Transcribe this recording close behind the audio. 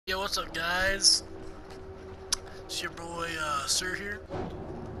Yo, what's up, guys? It's your boy, Sir here.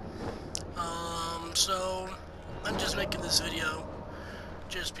 So, I'm just making this video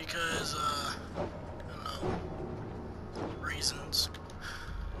just because, I don't know, reasons.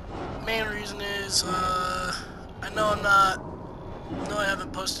 Main reason is, I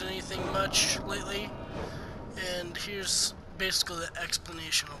haven't posted anything much lately, and here's basically the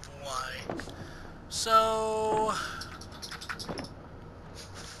explanation of why. So,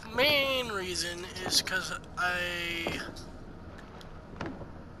 main reason is because I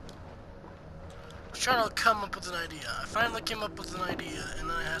was trying to come up with an idea. I finally came up with an idea, and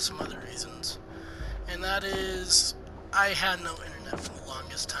then I had some other reasons. And that is, I had no internet for the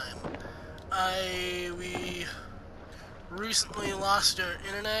longest time. We recently lost our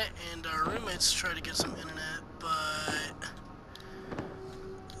internet, and our roommates tried to get some internet, but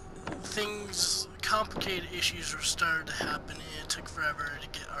complicated issues were starting to happen, and it took forever to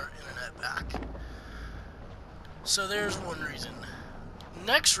get our internet back. So there's one reason.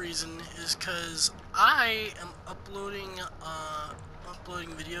 Next reason is because I am uploading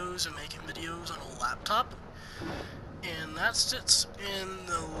videos and making videos on a laptop, and that sits in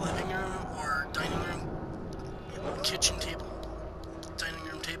the living room or dining room, kitchen table, dining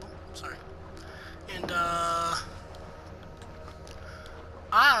room table, sorry. And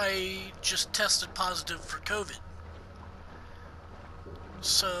I just tested positive for COVID.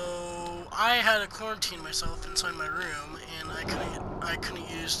 So I had to quarantine myself inside my room, and I couldn't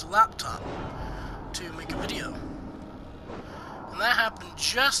use the laptop to make a video. And that happened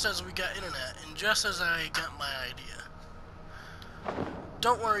just as we got internet, and just as I got my idea.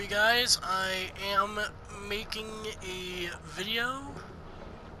 Don't worry, guys, I am making a video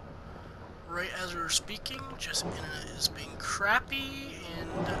right as we're speaking. Just internet is being crappy,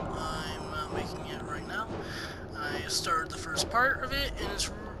 and I'm making it right now. I started the first part of it, and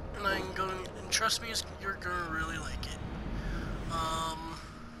I'm going, and trust me, you're gonna really like it.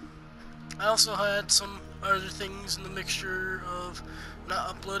 I also had some other things in the mixture of not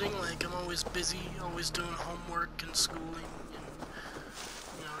uploading, like I'm always busy, always doing homework and schooling,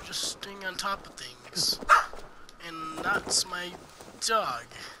 and just staying on top of things. And that's my dog.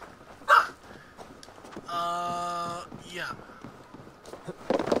 Yeah.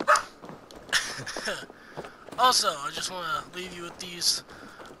 Also, I just want to leave you with these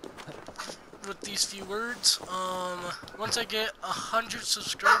few words. Once I get 100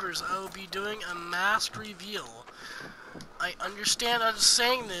 subscribers, I will be doing a mask reveal. I understand I'm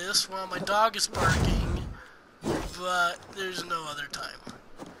saying this while my dog is barking, but there's no other time.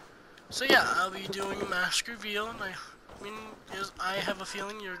 So yeah, I'll be doing a mask reveal, and I have a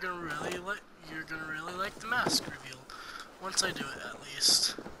feeling you're gonna really like the mask reveal once I do it, at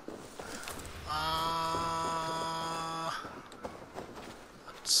least.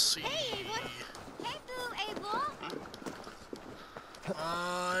 Let's see.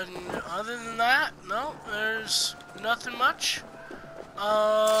 Other than that, no, there's nothing much.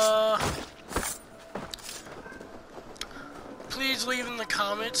 Please leave in the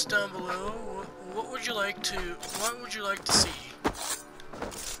comments down below what would you like to see.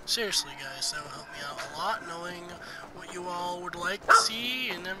 Seriously, guys, that would help me out a lot, knowing what you all would like to see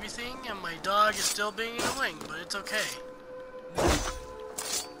and everything. And my dog is still being annoying, but it's okay.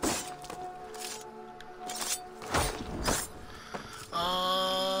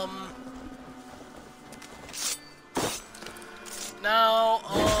 Now,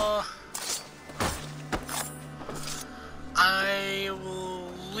 I will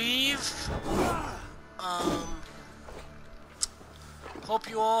leave. Hope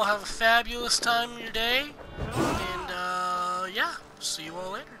you all have a fabulous time in your day. And, yeah, see you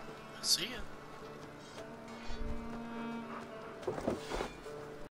all later. See ya.